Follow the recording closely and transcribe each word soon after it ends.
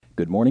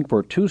Good morning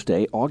for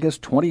Tuesday,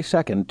 August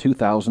 22nd,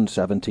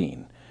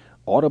 2017.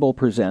 Audible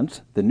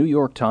presents the New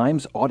York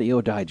Times Audio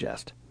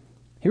Digest.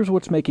 Here's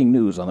what's making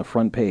news on the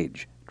front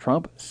page.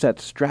 Trump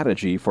sets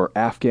strategy for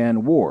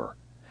Afghan war.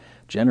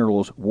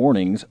 Generals'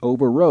 warnings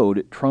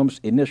overrode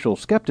Trump's initial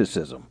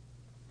skepticism.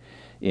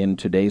 In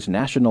today's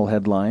national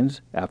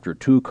headlines, after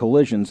two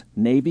collisions,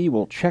 Navy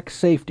will check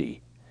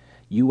safety.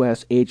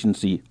 U.S.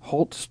 agency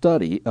halts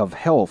study of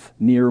health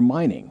near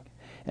mining.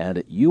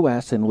 And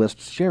U.S.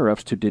 enlists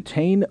sheriffs to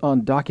detain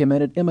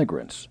undocumented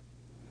immigrants.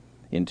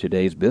 In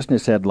today's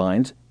business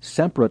headlines,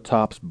 Sempra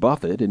tops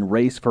Buffett in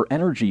race for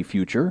energy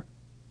future.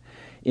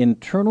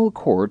 Internal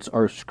courts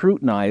are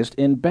scrutinized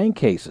in bank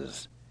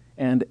cases.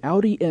 And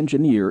Audi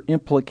engineer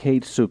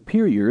implicates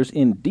superiors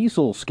in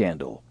diesel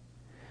scandal.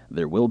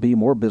 There will be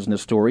more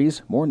business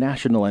stories, more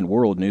national and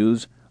world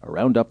news, a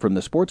roundup from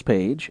the sports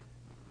page,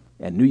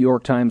 and New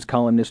York Times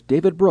columnist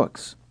David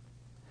Brooks.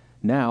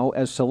 Now,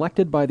 as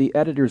selected by the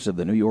editors of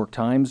the New York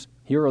Times,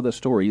 here are the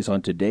stories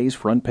on today's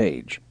front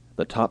page.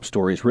 The top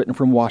stories written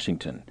from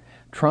Washington.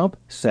 Trump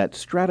sets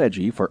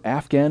strategy for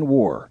Afghan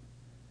war.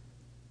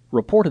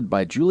 Reported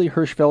by Julie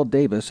Hirschfeld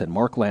Davis and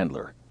Mark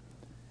Landler.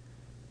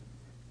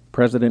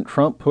 President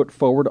Trump put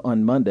forward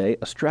on Monday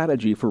a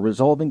strategy for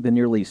resolving the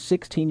nearly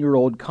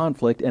 16-year-old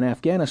conflict in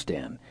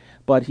Afghanistan,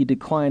 but he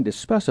declined to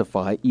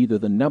specify either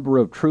the number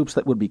of troops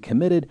that would be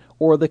committed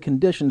or the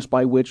conditions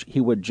by which he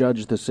would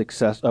judge the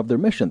success of their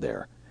mission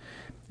there.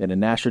 In a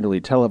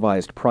nationally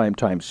televised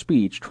primetime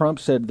speech, Trump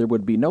said there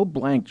would be no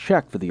blank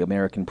check for the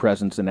American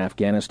presence in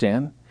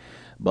Afghanistan.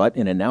 But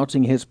in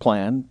announcing his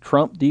plan,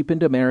 Trump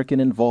deepened American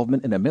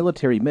involvement in a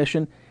military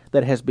mission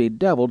that has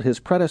bedeviled his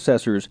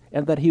predecessors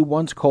and that he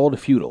once called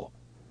futile.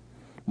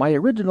 My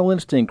original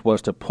instinct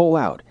was to pull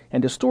out,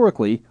 and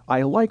historically,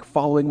 I like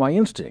following my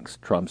instincts,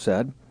 Trump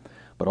said.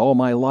 But all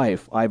my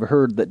life, I've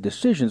heard that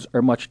decisions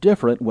are much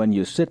different when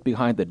you sit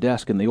behind the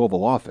desk in the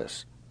Oval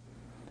Office.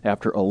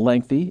 After a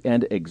lengthy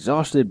and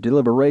exhaustive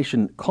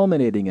deliberation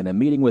culminating in a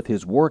meeting with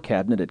his war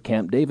cabinet at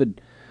Camp David,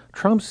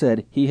 Trump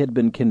said he had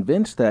been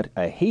convinced that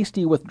a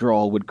hasty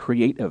withdrawal would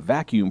create a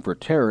vacuum for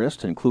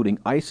terrorists, including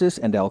ISIS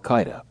and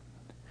al-Qaeda.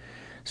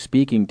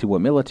 Speaking to a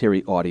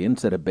military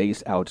audience at a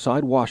base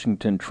outside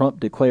Washington, Trump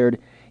declared,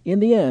 "In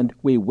the end,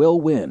 we will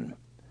win."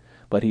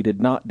 But he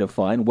did not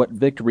define what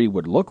victory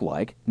would look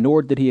like,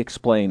 nor did he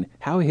explain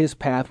how his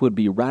path would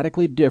be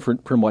radically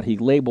different from what he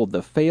labeled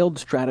the failed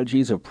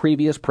strategies of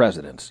previous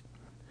presidents.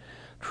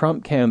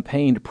 Trump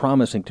campaigned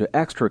promising to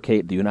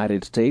extricate the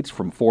United States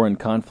from foreign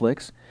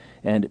conflicts,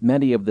 and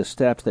many of the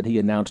steps that he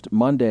announced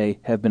Monday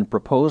have been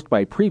proposed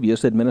by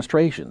previous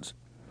administrations.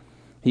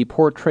 He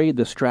portrayed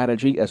the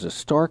strategy as a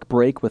stark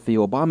break with the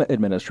Obama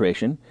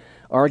administration,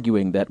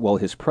 arguing that while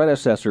his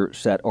predecessor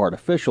set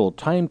artificial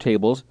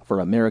timetables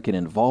for American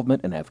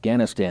involvement in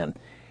Afghanistan,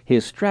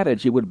 his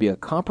strategy would be a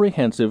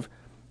comprehensive,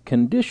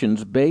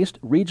 conditions-based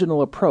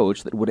regional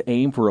approach that would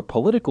aim for a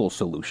political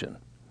solution.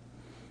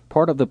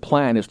 Part of the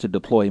plan is to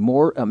deploy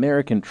more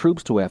American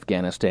troops to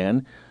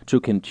Afghanistan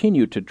to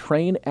continue to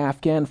train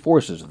Afghan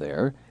forces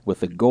there, with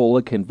the goal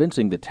of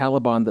convincing the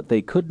Taliban that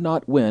they could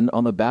not win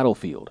on the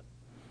battlefield.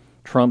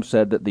 Trump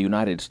said that the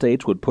United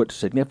States would put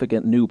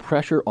significant new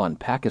pressure on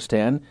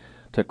Pakistan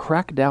to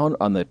crack down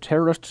on the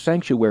terrorist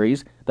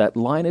sanctuaries that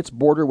line its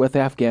border with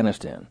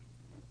Afghanistan.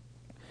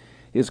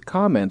 His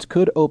comments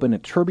could open a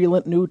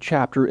turbulent new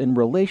chapter in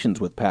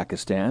relations with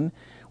Pakistan,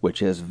 which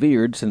has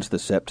veered since the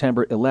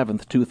September 11,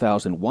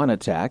 2001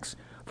 attacks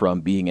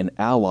from being an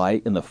ally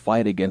in the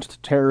fight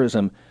against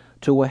terrorism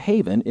to a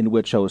haven in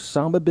which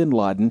Osama bin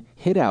Laden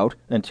hid out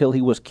until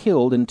he was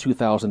killed in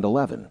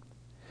 2011.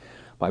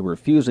 By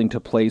refusing to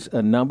place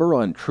a number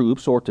on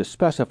troops or to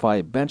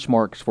specify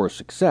benchmarks for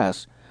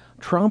success,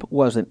 Trump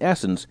was in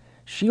essence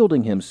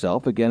shielding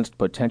himself against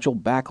potential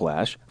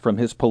backlash from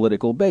his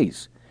political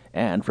base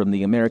and from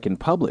the American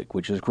public,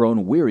 which has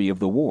grown weary of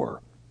the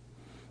war.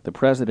 The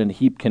president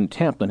heaped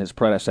contempt on his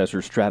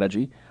predecessor's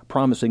strategy,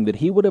 promising that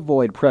he would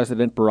avoid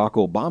President Barack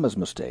Obama's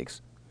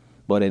mistakes.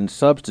 But in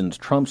substance,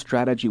 Trump's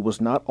strategy was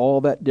not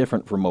all that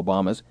different from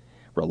Obama's,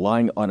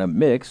 relying on a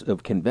mix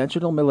of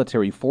conventional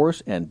military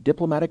force and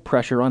diplomatic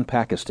pressure on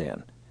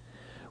Pakistan.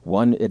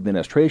 One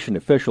administration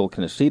official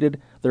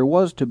conceded there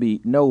was to be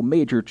no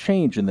major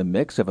change in the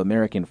mix of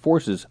American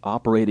forces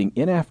operating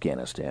in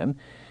Afghanistan,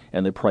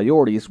 and the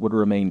priorities would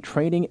remain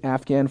training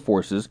Afghan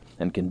forces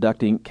and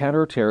conducting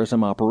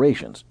counterterrorism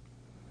operations.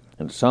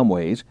 In some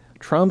ways,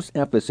 Trump's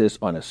emphasis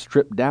on a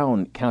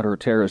stripped-down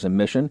counterterrorism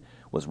mission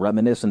was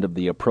reminiscent of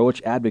the approach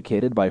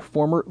advocated by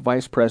former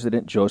Vice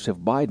President Joseph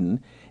Biden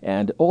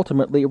and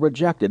ultimately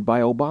rejected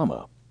by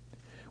Obama.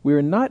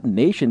 "We're not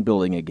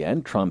nation-building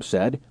again," Trump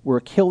said. "We're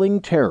killing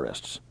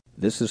terrorists."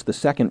 This is the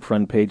second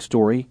front-page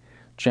story.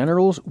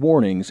 Generals'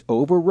 warnings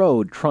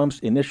overrode Trump's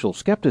initial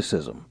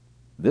skepticism.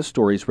 This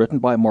story is written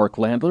by Mark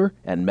Landler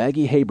and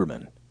Maggie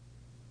Haberman.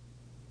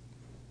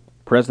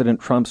 President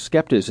Trump's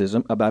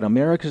skepticism about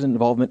America's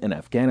involvement in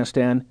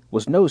Afghanistan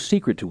was no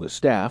secret to his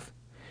staff,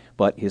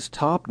 but his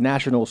top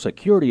national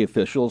security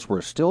officials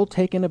were still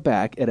taken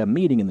aback at a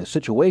meeting in the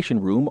Situation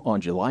Room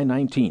on July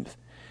 19th,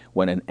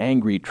 when an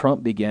angry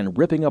Trump began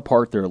ripping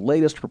apart their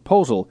latest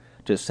proposal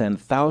to send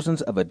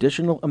thousands of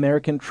additional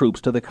American troops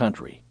to the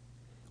country.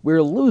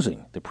 "We're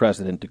losing," the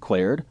president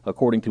declared,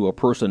 according to a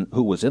person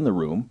who was in the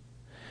room.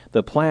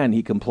 The plan,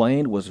 he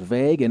complained, was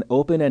vague and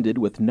open-ended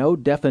with no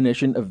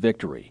definition of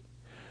victory.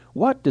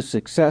 "What does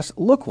success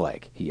look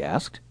like?" he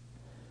asked.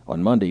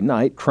 On Monday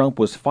night, Trump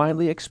was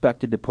finally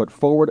expected to put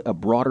forward a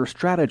broader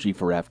strategy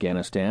for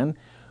Afghanistan,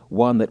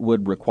 one that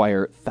would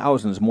require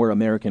thousands more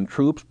American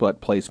troops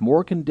but place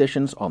more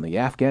conditions on the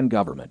Afghan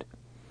government.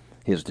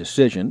 His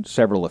decision,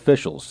 several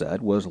officials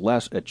said, was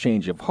less a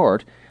change of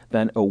heart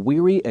than a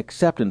weary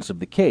acceptance of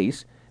the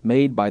case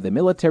made by the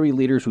military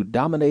leaders who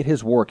dominate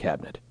his war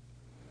cabinet.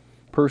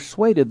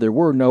 Persuaded there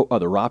were no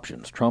other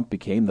options, Trump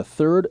became the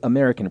third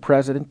American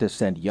president to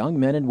send young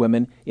men and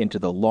women into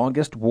the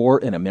longest war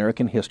in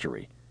American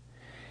history.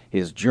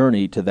 His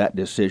journey to that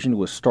decision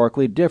was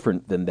starkly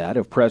different than that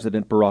of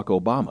President Barack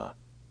Obama.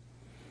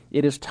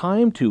 "It is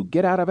time to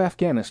get out of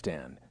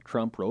Afghanistan,"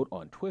 Trump wrote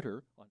on Twitter.